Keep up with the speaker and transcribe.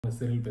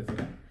Cyril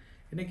பேசுகிறேன்.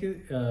 இன்றைக்கி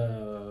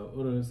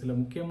ஒரு சில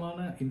முக்கியமான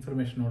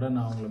இன்ஃபர்மேஷனோட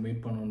நான் உங்களை மீட்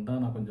பண்ணணுன்னு தான்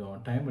நான் கொஞ்சம்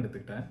டைம்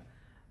எடுத்துக்கிட்டேன்.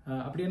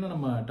 அப்படி என்ன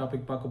நம்ம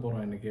டாபிக் பார்க்க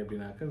போகிறோம் இன்றைக்கி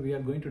அப்படின்னாக்க, we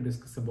are going to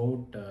discuss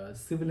about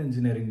civil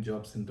engineering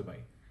jobs in Dubai.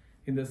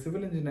 இந்த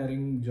சிவில்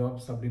இன்ஜினியரிங்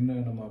ஜாப்ஸ் அப்படின்னு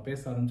நம்ம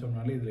பேச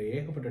ஆரம்பிச்சோம்னாலே இதில்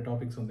ஏகப்பட்ட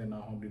டாபிக்ஸ் வந்து என்ன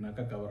ஆகும்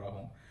அப்படின்னாக்கா கவர்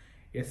ஆகும்.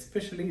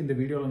 எஸ்பெஷலி இந்த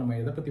வீடியோவில் நம்ம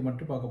எதை பற்றி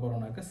மட்டும் பார்க்க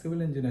போகிறோம்னாக்கா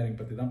சிவில் இன்ஜினியரிங்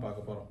பற்றி தான்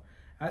பார்க்க போகிறோம்.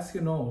 As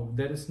you know,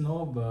 there is no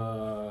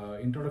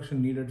introduction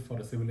needed for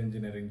a civil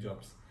engineering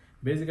jobs.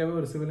 பேசிக்காகவே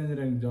ஒரு சிவில்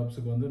இன்ஜினியரிங்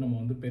ஜாப்ஸுக்கு வந்து நம்ம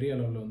வந்து பெரிய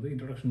அளவில் வந்து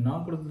இன்ட்ரடக்ஷன்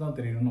நான் கொடுத்து தான்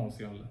தெரியணும்னு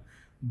அவசியம் இல்லை.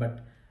 பட்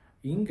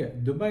இங்கே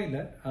துபாயில்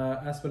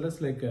ஆஸ் வெல்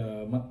அஸ் லைக்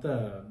மற்ற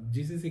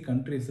ஜிசிசி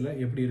கண்ட்ரீஸில்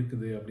எப்படி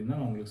இருக்குது அப்படின்னு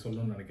நான் உங்களுக்கு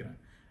சொல்லணும்னு நினைக்கிறேன்.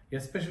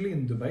 Especially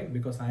in Dubai,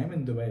 because I am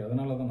in Dubai,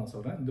 அதனால தான் நான்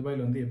சொல்கிறேன்.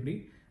 துபாயில் வந்து எப்படி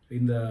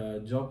இந்த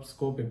ஜாப்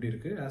ஸ்கோப் எப்படி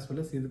இருக்குது, ஆஸ்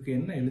வெல் அஸ் இதுக்கு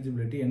என்ன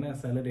எலிஜிபிலிட்டி, என்ன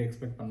சேலரி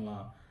எக்ஸ்பெக்ட்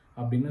பண்ணலாம்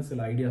அப்படின்னு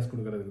சில ஐடியாஸ்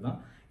கொடுக்கறதுக்கு தான்.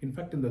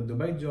 இன்ஃபேக்ட் இந்த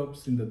துபாய்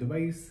ஜாப்ஸ், இந்த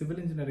துபாய்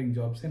சிவில் இன்ஜினியரிங்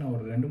ஜாப்ஸே நான்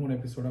ஒரு 2-3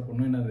 எபிசோடாக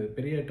பண்ணுவேன், என்ன அது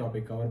பெரிய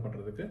டாபிக் கவர்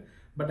பண்ணுறதுக்கு.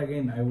 But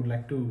again I would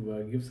like to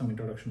give some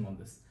introduction on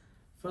this.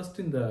 First,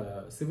 இந்த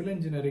சிவில்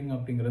இன்ஜினியரிங்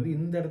அப்படிங்கிறது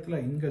இந்த இடத்துல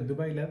இங்கே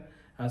துபாயில்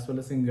ஆஸ்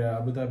வெல் அஸ் இங்கே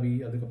அபுதாபி,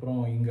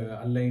 அதுக்கப்புறம் இங்கே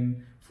அலைன்,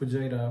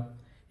 ஃபுஜைரா,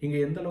 இங்கே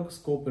எந்த அளவுக்கு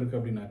ஸ்கோப் இருக்குது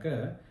அப்படின்னாக்க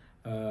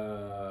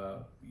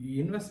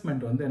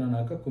இன்வெஸ்ட்மெண்ட் வந்து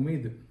என்னன்னாக்கா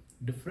குமியுது.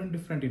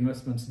 டிஃப்ரெண்ட்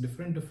இன்வெஸ்ட்மெண்ட்ஸ்,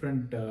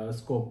 டிஃப்ரெண்ட்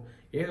ஸ்கோப்,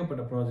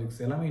 ஏகப்பட்ட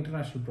ப்ராஜெக்ட்ஸ், எல்லாமே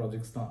இன்டர்நேஷ்னல்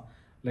ப்ராஜெக்ட்ஸ் தான்.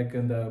 லைக்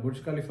இந்த புர்ஜ்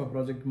கலிஃபா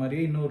ப்ராஜெக்ட்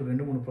மாதிரியே இன்னொரு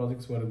 2-3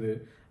 ப்ராஜெக்ட்ஸ் வருது.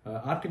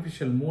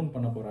 ஆர்டிஃபிஷியல் மூன்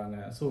பண்ண போகிறாங்க.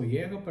 ஸோ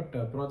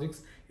ஏகப்பட்ட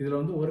ப்ராஜெக்ட்ஸ். இதில்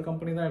வந்து ஒரு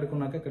கம்பெனி தான்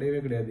எடுக்கணும்னாக்கா கிடையவே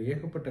கிடையாது.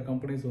 ஏகப்பட்ட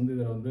கம்பெனிஸ் வந்து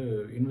இதில் வந்து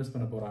இன்வெஸ்ட்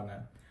பண்ண போகிறாங்க.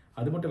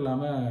 அது மட்டும்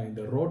இல்லாமல்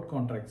இந்த ரோட்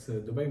கான்ட்ராக்ட்ஸ்,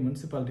 துபாய்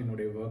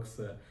முனிசிபாலிட்டினுடைய ஒர்க்ஸ்,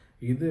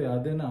 இது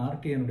அதுன்னு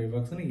ஆர்டிஐனுடைய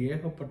ஒர்க்ஸ்னு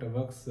ஏகப்பட்ட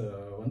ஒர்க்ஸ்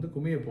வந்து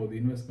குமிய போகுது.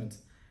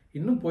 இன்வெஸ்ட்மெண்ட்ஸ்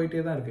இன்னும் போயிட்டே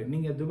தான் இருக்குது.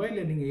 நீங்கள்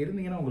துபாயில் நீங்கள்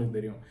இருந்தீங்கன்னா உங்களுக்கு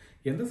தெரியும்.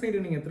 எந்த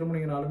சைடு நீங்கள்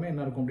திரும்பினீங்கனாலுமே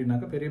என்ன இருக்கும்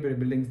அப்படின்னாக்கா பெரிய பெரிய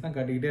பில்டிங்ஸ் தான்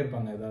காட்டிக்கிட்டே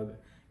இருப்பாங்க. ஏதாவது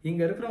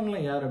இங்கே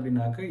இருக்கிறவங்களாம் யார்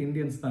அப்படின்னாக்கா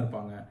இந்தியன்ஸ் தான்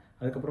இருப்பாங்க,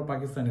 அதுக்கப்புறம்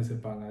பாகிஸ்தானிஸ்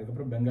இருப்பாங்க,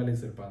 அதுக்கப்புறம்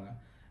பெங்காலிஸ் இருப்பாங்க.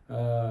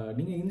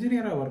 நீங்கள்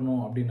இன்ஜினியராக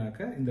வரணும்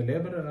அப்படின்னாக்கா இந்த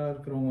லேபராக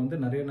இருக்கிறவங்க வந்து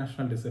நிறைய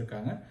நேஷனாலிட்டிஸ்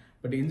இருக்காங்க.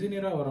 பட்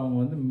இன்ஜினியராக வரவங்க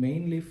வந்து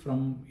மெயின்லி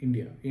ஃப்ரம்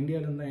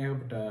இந்தியாவிலேருந்து தான்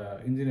ஏகப்பட்ட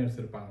இன்ஜினியர்ஸ்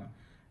இருப்பாங்க.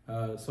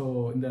 ஸோ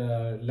இந்த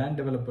லேண்ட்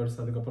டெவலப்பர்ஸ்,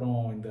 அதுக்கப்புறம்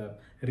இந்த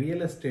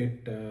ரியல்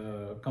எஸ்டேட்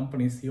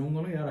கம்பெனிஸ்,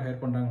 இவங்களும் யாரை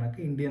ஹையர்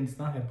பண்ணுறாங்கனாக்கா இந்தியன்ஸ்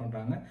தான் ஹையர்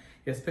பண்ணுறாங்க.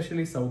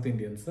 எஸ்பெஷலி சவுத்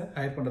இந்தியன்ஸை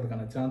ஹையர்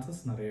பண்ணுறதுக்கான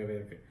சான்சஸ் நிறையவே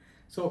இருக்குது.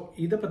 ஸோ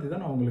இதை பற்றி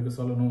தான் நான் உங்களுக்கு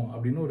சொல்லணும்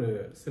அப்படின்னு ஒரு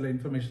சில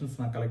இன்ஃபர்மேஷன்ஸ்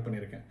நான் கலெக்ட்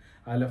பண்ணியிருக்கேன்.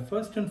 அதில்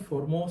ஃபர்ஸ்ட் அண்ட்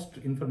ஃபார்மோஸ்ட்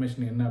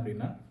இன்ஃபர்மேஷன் என்ன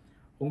அப்படின்னா,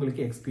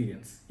 உங்களுக்கு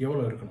எக்ஸ்பீரியன்ஸ்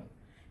எவ்வளோ இருக்கணும்.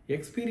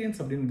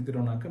 எக்ஸ்பீரியன்ஸ் அப்படின்னு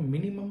எடுத்துட்டோம்னாக்கா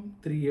minimum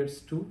 3 years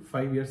to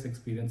 5 years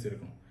experience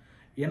இருக்கணும்.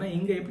 ஏன்னா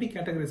இங்கே எப்படி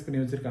கேட்டகரைஸ்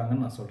பண்ணி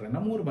வச்சுருக்காங்கன்னு நான் சொல்கிறேன்.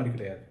 நம்ம ஊர் மாதிரி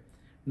கிடையாது.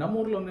 நம்ம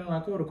ஊரில் வந்து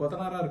என்னன்னாக்கா ஒரு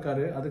கொத்தனாராக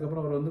இருக்காரு,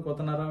 அதுக்கப்புறம் அவர் வந்து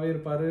கொத்தனாராகவே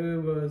இருப்பார்,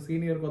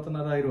 சீனியர்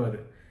கொத்தனாராக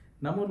ஆயிடுவார்.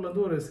 நம்ம ஊரில்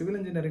வந்து ஒரு சிவில்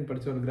இன்ஜினியரிங்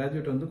படித்த ஒரு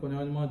கிராஜுவேட் வந்து கொஞ்சம்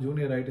கொஞ்சமாக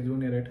ஜூனியர்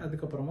ஆகிட்டு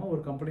அதுக்கப்புறமா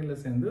ஒரு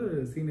கம்பெனியில் சேர்ந்து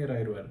சீனியர்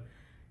ஆயிடுவார்.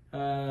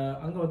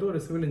 அங்கே வந்து ஒரு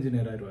சிவில்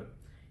இன்ஜினியர் ஆயிடுவார்.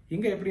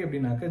 இங்கே எப்படி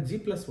அப்படின்னாக்கா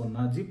G+1,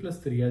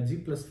 G+3,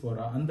 G+4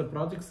 அந்த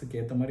ப்ராஜெக்ட்ஸுக்கு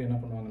ஏற்ற மாதிரி என்ன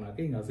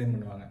பண்ணுவாங்கனாக்கா இங்கே அசைன்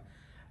பண்ணுவாங்க.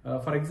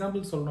 ஃபார்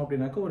எக்ஸாம்பிள் சொல்லணும்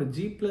அப்படின்னாக்கா ஒரு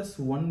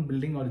G+1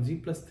 பில்டிங் ஒரு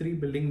G+3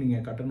 பில்டிங்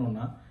நீங்கள்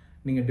கட்டணும்னா,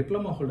 நீங்கள்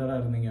டிப்ளமா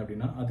ஹோல்டராக இருந்தீங்க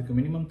அப்படின்னா அதுக்கு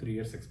மினிமம் 3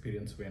 years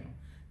எக்ஸ்பீரியன்ஸ் வேணும்.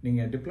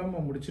 நீங்கள் டிப்ளமா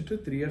முடிச்சுட்டு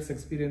 3 years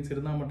எக்ஸ்பீரியன்ஸ்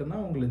இருந்தால்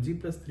மட்டும்தான் உங்களை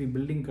G+3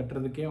 பில்டிங்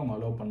கட்டுறதுக்கே அவங்க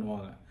அலோவ்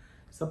பண்ணுவாங்க.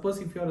 Suppose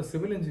if you are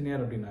civil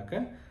engineer அப்படின்னாக்க,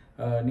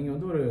 நீங்கள்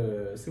வந்து ஒரு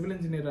சிவில்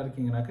இன்ஜினியராக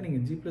இருக்கீங்கனாக்கா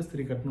நீங்கள்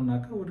G+3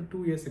 கட்டணும்னாக்கா ஒரு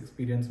 2 years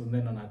எக்ஸ்பீரியன்ஸ் வந்து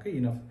என்னன்னாக்கா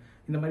இனஃப்.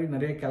 இந்த மாதிரி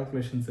நிறைய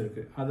கால்குலேஷன்ஸ்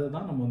இருக்குது. அதை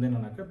தான் நம்ம வந்து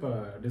என்னன்னாக்கா இப்போ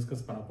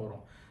டிஸ்கஸ் பண்ண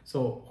போகிறோம்.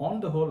 ஸோ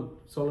ஆன் த ஹோல்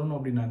சொல்லணும்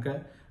அப்படின்னாக்க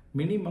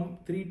மினிமம்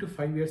 3 to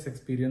 5 years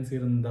எக்ஸ்பீரியன்ஸ்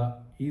இருந்தால்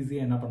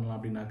ஈஸியாக என்ன பண்ணலாம்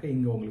அப்படின்னாக்கா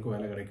இங்கே உங்களுக்கு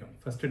வேலை கிடைக்கும்.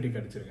 ஃபர்ஸ்ட் டிக்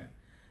அடிச்சிருக்கேன்.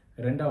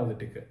 ரெண்டாவது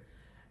டிக்கு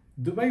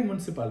துபாய்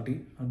முனிசிபாலிட்டி,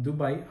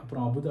 துபாய்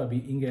அப்புறம் அபுதாபி,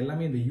 இங்கே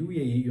எல்லாமே இந்த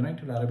UAE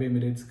யுனைடெட் அரபு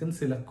எமிரேட்ஸ்க்குன்னு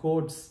சில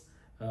கோட்ஸ்,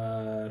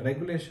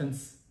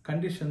 ரெகுலேஷன்ஸ்,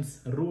 கண்டிஷன்ஸ்,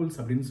 ரூல்ஸ்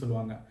அப்படின்னு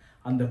சொல்லுவாங்க.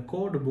 அந்த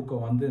கோட் புக்கை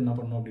வந்து என்ன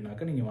பண்ணணும்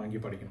அப்படின்னாக்கா நீங்கள்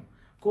வாங்கி படிக்கணும்.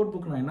 கோட்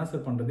புக் நான் என்ன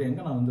சார் பண்ணுறது,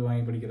 எங்கே நான் வந்து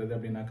வாங்கி படிக்கிறது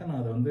அப்படின்னாக்கா,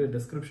 நான் அதை வந்து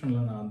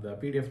டிஸ்கிரிப்ஷனில் நான் அந்த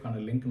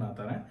PDF-க்கான லிங்க் நான்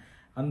தரேன்.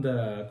 அந்த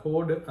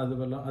கோடு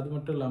அது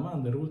மட்டும் இல்லாமல்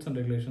அந்த ரூல்ஸ் அண்ட்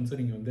ரெகுலேஷன்ஸை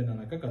நீங்கள் வந்து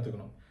என்னன்னாக்கா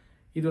கற்றுக்கணும்.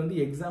 இது வந்து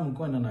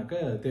எக்ஸாமுக்கும் என்னன்னாக்கா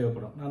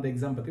தேவைப்படும். நான் அந்த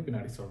எக்ஸாம் பற்றி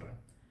பின்னாடி சொல்கிறேன்.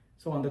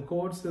 ஸோ அந்த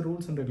கோட்ஸ்,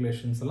 ரூல்ஸ் அண்ட்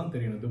ரெகுலேஷன்ஸ் எல்லாம்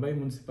தெரியணும். துபாய்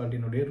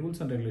முனிசிபாலிட்டியினுடைய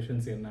ரூல்ஸ் அண்ட்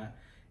ரெகுலேஷன்ஸ்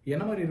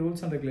என்ன மாதிரி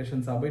ரூல்ஸ் அண்ட்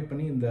ரெகுலேஷன்ஸ் அவாய்ட்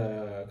பண்ணி இந்த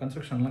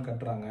கன்ஸ்ட்ரக்ஷன்லாம்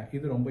கட்டுறாங்க,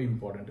 இது ரொம்ப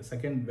important.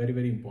 Second,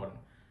 very important.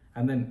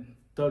 And then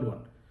third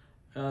one,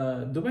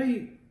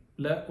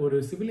 துபாயில் ஒரு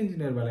சிவில்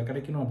இன்ஜினியர் வேலை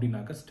கிடைக்கணும்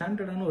அப்படின்னாக்கா,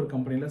 ஸ்டாண்டர்டான ஒரு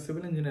கம்பெனியில்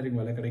சிவில் இன்ஜினியரிங்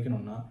வேலை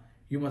கிடைக்கணும்னா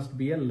you must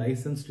be a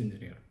licensed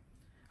engineer.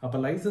 அப்போ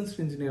லைசன்ஸ்ட்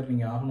இன்ஜினியர்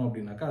நீங்கள் ஆகணும்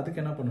அப்படின்னாக்கா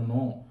அதுக்கு என்ன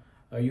பண்ணணும்,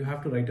 you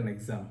have to right an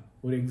exam.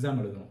 ஒரு எக்ஸாம்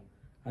எழுதணும்.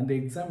 அந்த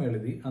எக்ஸாம்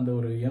எழுதி அந்த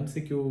ஒரு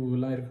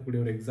MCQலாம் இருக்கக்கூடிய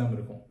ஒரு எக்ஸாம்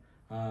இருக்கும்.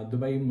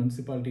 துபாய்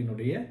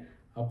முனிசிபாலிட்டியினுடைய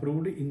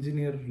அப்ரூவ்டு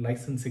இன்ஜினியர்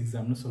லைசன்ஸ்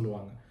எக்ஸாம்னு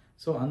சொல்லுவாங்க.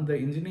 ஸோ அந்த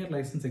இன்ஜினியர்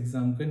லைசன்ஸ்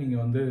எக்ஸாமுக்கு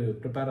நீங்கள் வந்து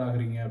ப்ரிப்பேர்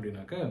ஆகுறீங்க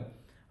அப்படின்னாக்கா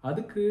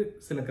அதுக்கு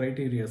சில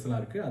க்ரைட்டீரியாஸ்லாம்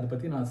இருக்குது. அதை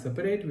பற்றி நான்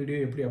செப்பரேட் வீடியோ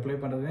எப்படி அப்ளை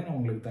பண்ணுறதே நான்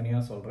உங்களுக்கு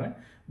தனியாக சொல்கிறேன்.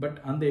 பட்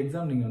அந்த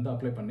எக்ஸாம் நீங்கள் வந்து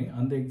அப்ளை பண்ணி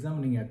அந்த எக்ஸாம்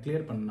நீங்கள்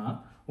கிளியர் பண்ணால்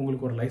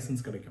உங்களுக்கு ஒரு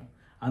லைசன்ஸ் கிடைக்கும்.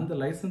 அந்த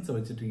லைசன்ஸை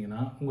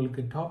வச்சுட்டிங்கன்னா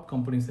உங்களுக்கு டாப்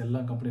கம்பெனிஸ் எல்லா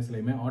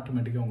கம்பெனிஸ்லையுமே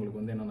ஆட்டோமேட்டிக்காக உங்களுக்கு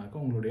வந்து என்னன்னாக்கா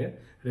உங்களுடைய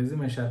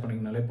ரெஸ்யூமே ஷேர்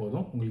பண்ணிங்கனாலே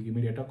போதும், உங்களுக்கு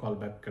இமீடியட்டாக கால்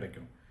பேக்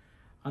கிடைக்கும்.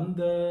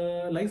 அந்த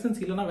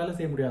லைசன்ஸ் இல்லைனா வேலை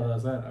செய்ய முடியாதா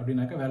சார்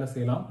அப்படின்னாக்கா வேலை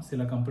செய்யலாம்.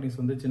 சில கம்பெனிஸ்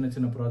வந்து சின்ன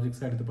சின்ன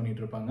ப்ராஜெக்ட்ஸாக எடுத்து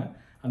பண்ணிட்டு இருப்பாங்க.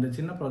 அந்த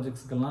சின்ன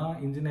ப்ராஜெக்ட்ஸ்க்கெல்லாம்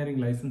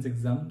இன்ஜினியரிங் லைசன்ஸ்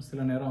எக்ஸாம்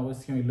சில நேரம்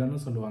அவசியம்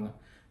இல்லைன்னு சொல்லுவாங்க.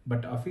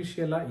 பட்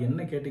அஃபிஷியலாக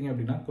என்ன கேட்டிங்க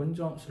அப்படின்னா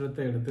கொஞ்சம்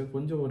சிரத்தை எடுத்து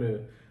கொஞ்சம்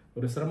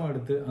ஒரு சிரமம்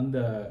எடுத்து அந்த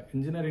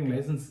இன்ஜினியரிங்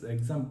லைசன்ஸ்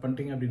எக்ஸாம்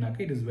பண்ணிட்டீங்க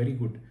அப்படின்னாக்கா இட் இஸ் வெரி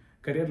குட்.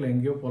 கரியரில்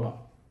எங்கேயோ போகலாம்.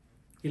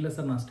 இல்லை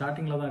சார் நான்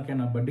ஸ்டார்டிங்கில் தான் இருக்கேன்,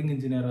 நான் பட்டிங்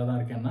இன்ஜினியராக தான்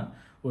இருக்கேன்னா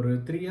ஒரு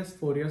 3 years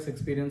 4 years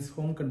எக்ஸ்பீரியன்ஸ்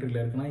ஹோம் கண்ட்ரியில்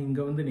இருக்குன்னா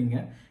இங்கே வந்து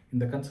நீங்கள்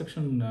இந்த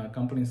கன்ஸ்ட்ரக்ஷன்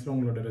கம்பெனிஸில்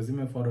உங்களோட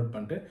ரெஸ்யூமே ஃபார்வர்ட்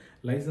பண்ணிட்டு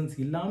லைசன்ஸ்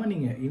இல்லாமல்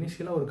நீங்கள்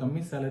இனிஷியலாக ஒரு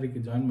கம்மி சேலரிக்கு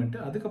ஜாயின் பண்ணிட்டு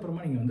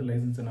அதுக்கப்புறமா நீங்கள் வந்து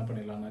லைசன்ஸ் என்ன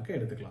பண்ணிடலாம்னாக்கா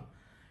எடுத்துக்கலாம்.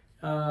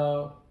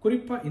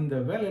 குறிப்பாக இந்த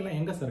வேலையெல்லாம்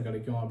எங்கே சார்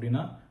கிடைக்கும்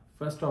அப்படின்னா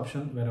ஃபர்ஸ்ட்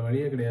ஆப்ஷன் வேறு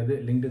வழியே கிடையாது,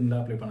 லிங்க்டின்ல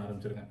அப்ளை பண்ண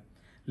ஆரம்பிச்சிருங்க.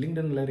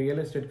 லிங்க்டின்ல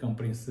ரியல் எஸ்டேட்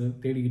கம்பெனிஸ்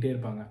தேடிக்கிட்டே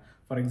இருப்பாங்க.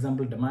 ஃபார்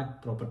எக்ஸாம்பிள் டெமாக்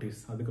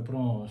ப்ராப்பர்ட்டிஸ்,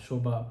 அதுக்கப்புறம்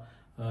ஷோபா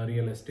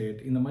ரியல் எஸ்டேட்,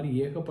 இந்த மாதிரி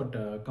ஏகப்பட்ட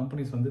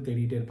கம்பெனிஸ் வந்து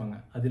தேடிட்டே இருப்பாங்க.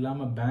 அது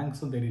இல்லாமல்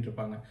பேங்க்ஸும் தேடிட்டு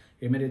இருப்பாங்க.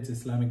 Emirates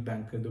Islamic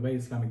bank, Dubai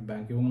Islamic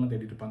bank இவங்கெல்லாம்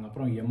தேடிட்டு இருப்பாங்க.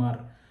 அப்புறம்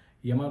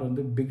எம்ஆர்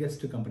வந்து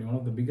biggest company, one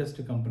of the biggest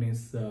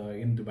companies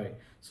in Dubai.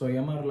 So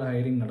எம்ஆரில்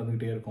hiring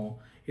நடந்துகிட்டே இருக்கும்.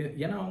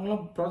 ஏன்னா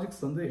அவங்களாம்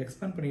ப்ராஜெக்ட்ஸ் வந்து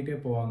எக்ஸ்பேண்ட் பண்ணிகிட்டே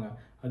போவாங்க.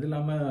 அது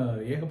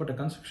இல்லாமல் ஏகப்பட்ட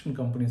கன்ஸ்ட்ரக்ஷன்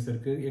கம்பெனிஸ்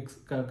இருக்குது,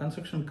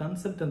 கன்ஸ்ட்ரக்ஷன்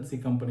கன்சல்டன்சி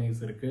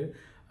கம்பெனிஸ் இருக்குது,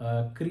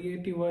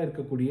 கிரியேட்டிவாக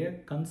இருக்கக்கூடிய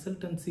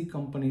கன்சல்டன்சி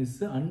கம்பெனிஸ்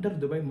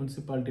அண்டர் துபாய்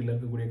முனிசிபாலிட்டியில்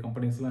இருக்கக்கூடிய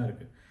கம்பெனிஸ்லாம்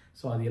இருக்குது.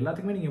 ஸோ அது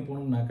எல்லாத்துக்குமே நீங்கள்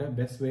போகணும்னாக்கா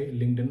பெஸ்ட் வே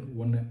லிங்க்டின்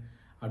ஒன்று.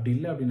 அப்படி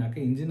இல்லை அப்படின்னாக்கா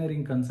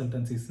இன்ஜினியரிங்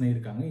கன்சல்டன்சிஸ்னே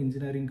இருக்காங்க,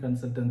 இன்ஜினியரிங்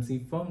கன்சல்டன்சி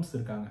ஃபர்ம்ஸ்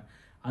இருக்காங்க.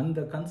 அந்த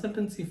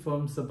கன்சல்டன்சி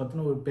ஃபர்ம்ஸை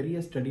பற்றின ஒரு பெரிய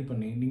ஸ்டடி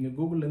பண்ணி நீங்கள்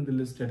கூகுள்லேருந்து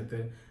லிஸ்ட் எடுத்து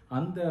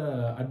அந்த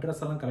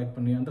அட்ரஸ் எல்லாம் கலெக்ட்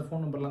பண்ணி அந்த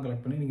ஃபோன் நம்பர்லாம்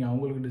கலெக்ட் பண்ணி நீங்கள்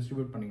அவங்களுக்கு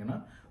டிஸ்ட்ரிபியூட் பண்ணிங்கன்னா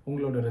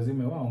உங்களோட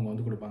ரெஸ்யூமேவை அவங்க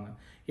வந்து கொடுப்பாங்க.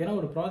 ஏன்னா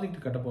ஒரு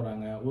ப்ராஜெக்ட் கட்ட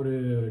போகிறாங்க, ஒரு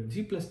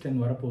G+10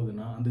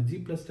 வரப்போகுதுன்னா அந்த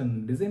G+10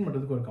 டிசைன்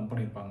பண்ணுறதுக்கு ஒரு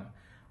கம்பெனி இருப்பாங்க.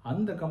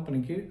 அந்த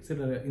கம்பெனிக்கு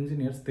சில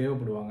இன்ஜினியர்ஸ்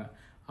தேவைப்படுவாங்க.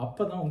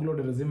 அப்போ தான் உங்களோட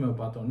ரெஸ்யூமேவை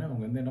பார்த்தோன்னே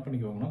அவங்க வந்து என்ன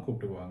பண்ணிக்குவாங்கன்னா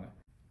கூப்பிட்டுக்குவாங்க.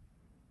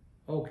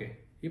 ஓகே,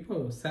 இப்போ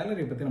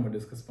சேலரியை பற்றி நம்ம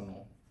டிஸ்கஸ்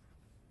பண்ணுவோம்.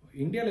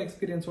 இந்தியாவில்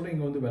எக்ஸ்பீரியன்ஸோட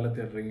இங்கே வந்து வேலை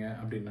தேடுறீங்க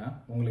அப்படின்னா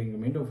உங்களை இங்கே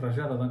மீண்டும்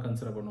ஃப்ரெஷராக தான்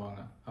கன்சிடர்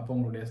பண்ணுவாங்க. அப்போ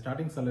உங்களுடைய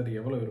ஸ்டார்டிங் சேலரி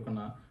எவ்வளோ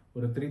இருக்குன்னா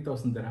ஒரு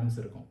 3000 dirhams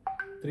இருக்கும்.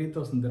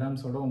 3000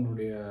 dirhamஸோட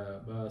உங்களுடைய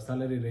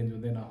சேலரி ரேஞ்ச்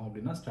வந்து என்ன ஆகும்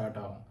அப்படின்னா ஸ்டார்ட்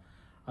ஆகும்.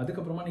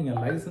 அதுக்கப்புறமா நீங்கள்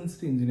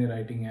லைசன்ஸ்டு இன்ஜினியர்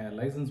ஆகிட்டீங்க,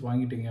 லைசன்ஸ்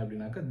வாங்கிட்டீங்க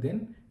அப்படின்னாக்கா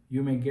then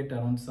you may get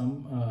around some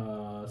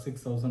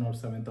 6000 or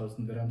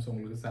 7000 dirhams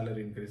உங்களுக்கு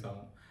சேலரி இன்க்ரீஸ்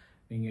ஆகும்.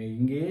 நீங்கள்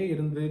இங்கேயே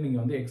இருந்து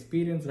நீங்கள் வந்து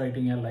எக்ஸ்பீரியன்ஸ்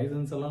ஆகிட்டீங்க,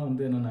 லைசன்ஸ் எல்லாம்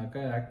வந்து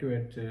என்னன்னாக்கா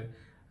ஆக்டிவேட்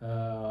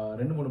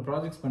 2-3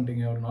 ப்ராஜெக்ட்ஸ்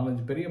பண்ணிட்டீங்க, ஒரு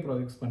 4-5 பெரிய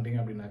ப்ராஜெக்ட்ஸ் பண்ணிட்டீங்க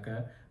அப்படின்னாக்கா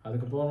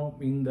அதுக்கப்புறம்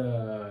இந்த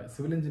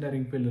சிவில்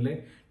இன்ஜினியரிங் ஃபீல்டில்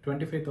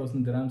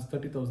 25,000 dirhams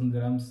 30,000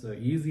 dirhams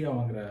ஈஸியாக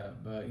வாங்குற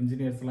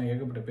இன்ஜினியர்ஸ் எல்லாம்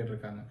ஏகப்பட்ட பேர்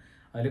இருக்காங்க.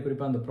 அதிலே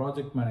குறிப்பாக அந்த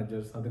ப்ராஜெக்ட்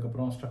மேனேஜர்ஸ்,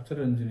 அதுக்கப்புறம்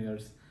ஸ்ட்ரக்சரல்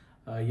இன்ஜினியர்ஸ்,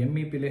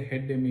 எம்இபிலே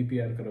ஹெட்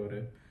எம்இபியாக இருக்கிறவர்,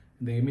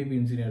 இந்த எம்இபி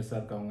இன்ஜினியர்ஸாக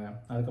இருக்கவங்க,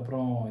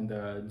 அதுக்கப்புறம் இந்த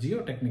ஜியோ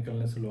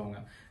டெக்னிக்கல்னு சொல்லுவாங்க.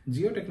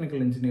 ஜியோ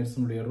டெக்னிக்கல்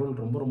இன்ஜினியர்ஸ்னுடைய ரோல்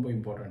ரொம்ப ரொம்ப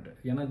இம்பார்ட்டண்ட்.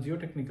 ஏன்னா ஜியோ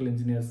டெக்னிக்கல்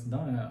இன்ஜினியர்ஸ்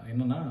தான்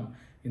என்னென்னா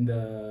இந்த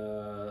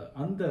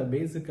அந்த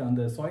பேஸுக்கு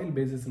அந்த சாயில்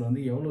பேசிஸில்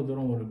வந்து எவ்வளோ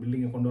தூரம் ஒரு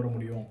பில்டிங்கை கொண்டு வர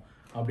முடியும்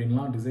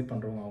அப்படின்லாம் டிசைட்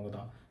பண்ணுறவங்க அவங்க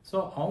தான். ஸோ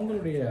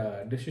அவங்களுடைய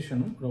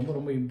டெசிஷனும் ரொம்ப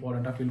ரொம்ப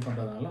இம்பார்ட்டண்ட்டாக ஃபீல்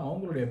பண்ணுறதுனால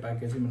அவங்களுடைய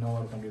பேக்கேஜும் என்னவாக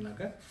இருக்கும்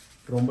அப்படின்னாக்கா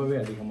ரொம்பவே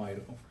அதிகமாக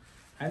இருக்கும்.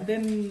 அண்ட்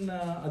தென்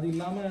அது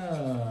இல்லாமல்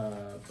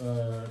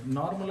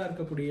நார்மலாக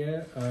இருக்கக்கூடிய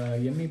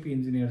எம்இபி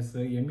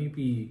இன்ஜினியர்ஸு,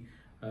 எம்இபி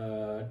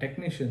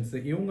டெக்னீஷியன்ஸு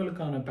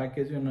இவங்களுக்கான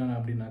பேக்கேஜும் என்ன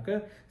அப்படின்னாக்கா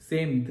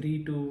சேம் 3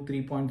 to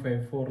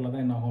 3.54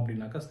 தான் என்ன ஆகும்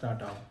அப்படின்னாக்கா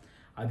ஸ்டார்ட் ஆகும்.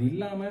 அது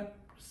இல்லாமல்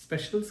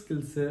ஸ்பெஷல்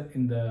ஸ்கில்ஸு,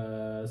 இந்த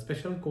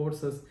ஸ்பெஷல்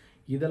கோர்சஸ்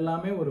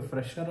இதெல்லாமே ஒரு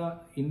ஃப்ரெஷராக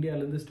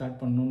இந்தியாவிலேருந்து ஸ்டார்ட்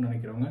பண்ணணும்னு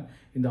நினைக்கிறவங்க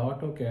இந்த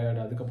ஆட்டோ கேட்,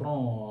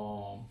 அதுக்கப்புறம்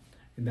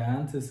இந்த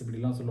ஆன்சஸ்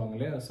இப்படிலாம் சொல்லுவாங்க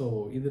இல்லையா, ஸோ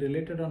இது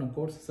ரிலேட்டடான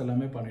கோர்சஸ்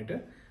எல்லாமே பண்ணிவிட்டு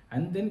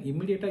அண்ட் தென்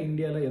இம்மிடியேட்டாக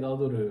இந்தியாவில்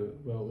ஏதாவது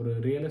ஒரு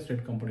ரியல்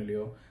எஸ்டேட்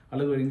கம்பெனிலையோ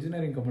அல்லது ஒரு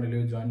இன்ஜினியரிங்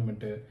கம்பெனிலையோ ஜாயின்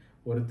பண்ணிட்டு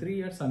ஒரு 3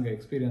 years அங்கே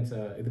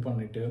எக்ஸ்பீரியன்ஸை இது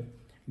பண்ணிவிட்டு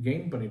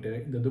கெயின் பண்ணிவிட்டு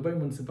இந்த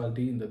துபாய்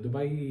முனிசிபாலிட்டி, இந்த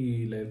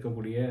துபாயில்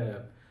இருக்கக்கூடிய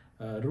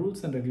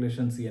ரூல்ஸ் அண்ட்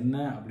ரெகுலேஷன்ஸ் என்ன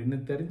அப்படின்னு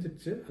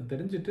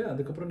தெரிஞ்சுட்டு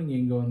அதுக்கப்புறம் நீங்கள்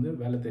இங்கே வந்து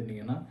வேலை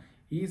தேடினீங்கன்னா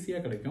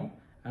ஈஸியாக கிடைக்கும்.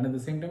 And at the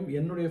same time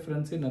என்னுடைய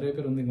ஃப்ரெண்ட்ஸே நிறைய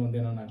பேர் வந்து இங்கே வந்து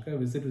என்னன்னாக்கா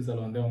விசிட்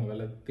விசாவில் வந்து அவங்க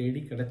வேலை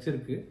தேடி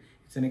கிடச்சிருக்கு.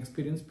 It's an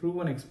experience,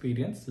 proven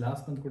experience.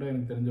 Last month கூட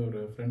எனக்கு தெரிஞ்ச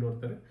ஒரு ஃப்ரெண்ட்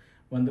ஒருத்தர்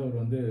வந்து அவர்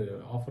வந்து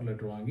ஆஃபர்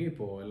லெட்டர் வாங்கி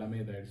இப்போது எல்லாமே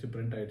இதாகிடுச்சு,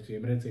 பிரிண்ட் ஆகிடுச்சு,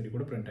 எமிரேட்ஸ் ஐடி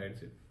கூட பிரிண்ட்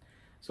ஆகிடுச்சு.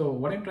 So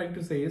what I'm trying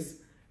to say is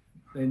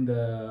இந்த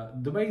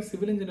துபாய்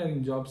சிவில்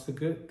இன்ஜினியரிங்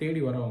ஜாப்ஸுக்கு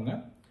தேடி வரவங்க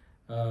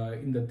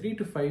இந்த 3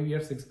 to 5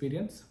 years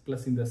எக்ஸ்பீரியன்ஸ்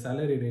ப்ளஸ் இந்த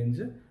சேலரி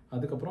ரேஞ்சு,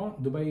 அதுக்கப்புறம்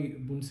துபாய்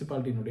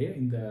முனிசிபாலிட்டியினுடைய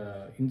இந்த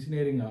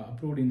இன்ஜினியரிங்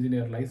அப்ரூவ்டு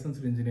இன்ஜினியர்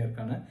லைசன்ஸ்டு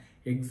இன்ஜினியருக்கான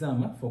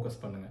எக்ஸாமை ஃபோக்கஸ்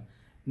பண்ணுங்கள்.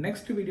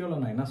 நெக்ஸ்ட்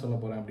வீடியோவில் நான் என்ன சொல்ல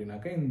போகிறேன்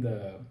அப்படின்னாக்கா இந்த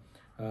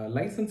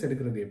லைசன்ஸ்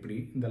எடுக்கிறது எப்படி,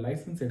 இந்த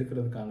லைசன்ஸ்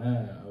எடுக்கிறதுக்கான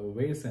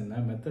வேஸ்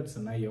என்ன, மெத்தட்ஸ்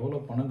என்ன, எவ்வளோ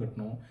பணம்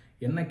கட்டணும்,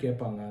 என்ன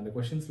கேட்பாங்க, அந்த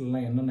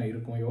கொஷின்ஸ்லாம் என்னென்ன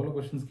இருக்கும், எவ்வளோ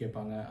கொஷின்ஸ்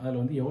கேட்பாங்க,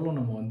 அதில் வந்து எவ்வளோ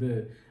நம்ம வந்து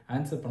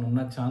ஆன்சர்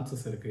பண்ணோம்னா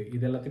சான்சஸ் இருக்குது,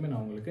 இது எல்லாத்தையுமே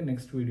நான் உங்களுக்கு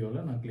நெக்ஸ்ட்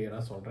வீடியோவில் நான்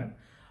கிளியராக சொல்கிறேன்.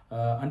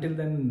 Until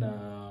then,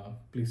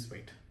 please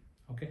wait.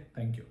 Okay,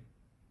 thank you.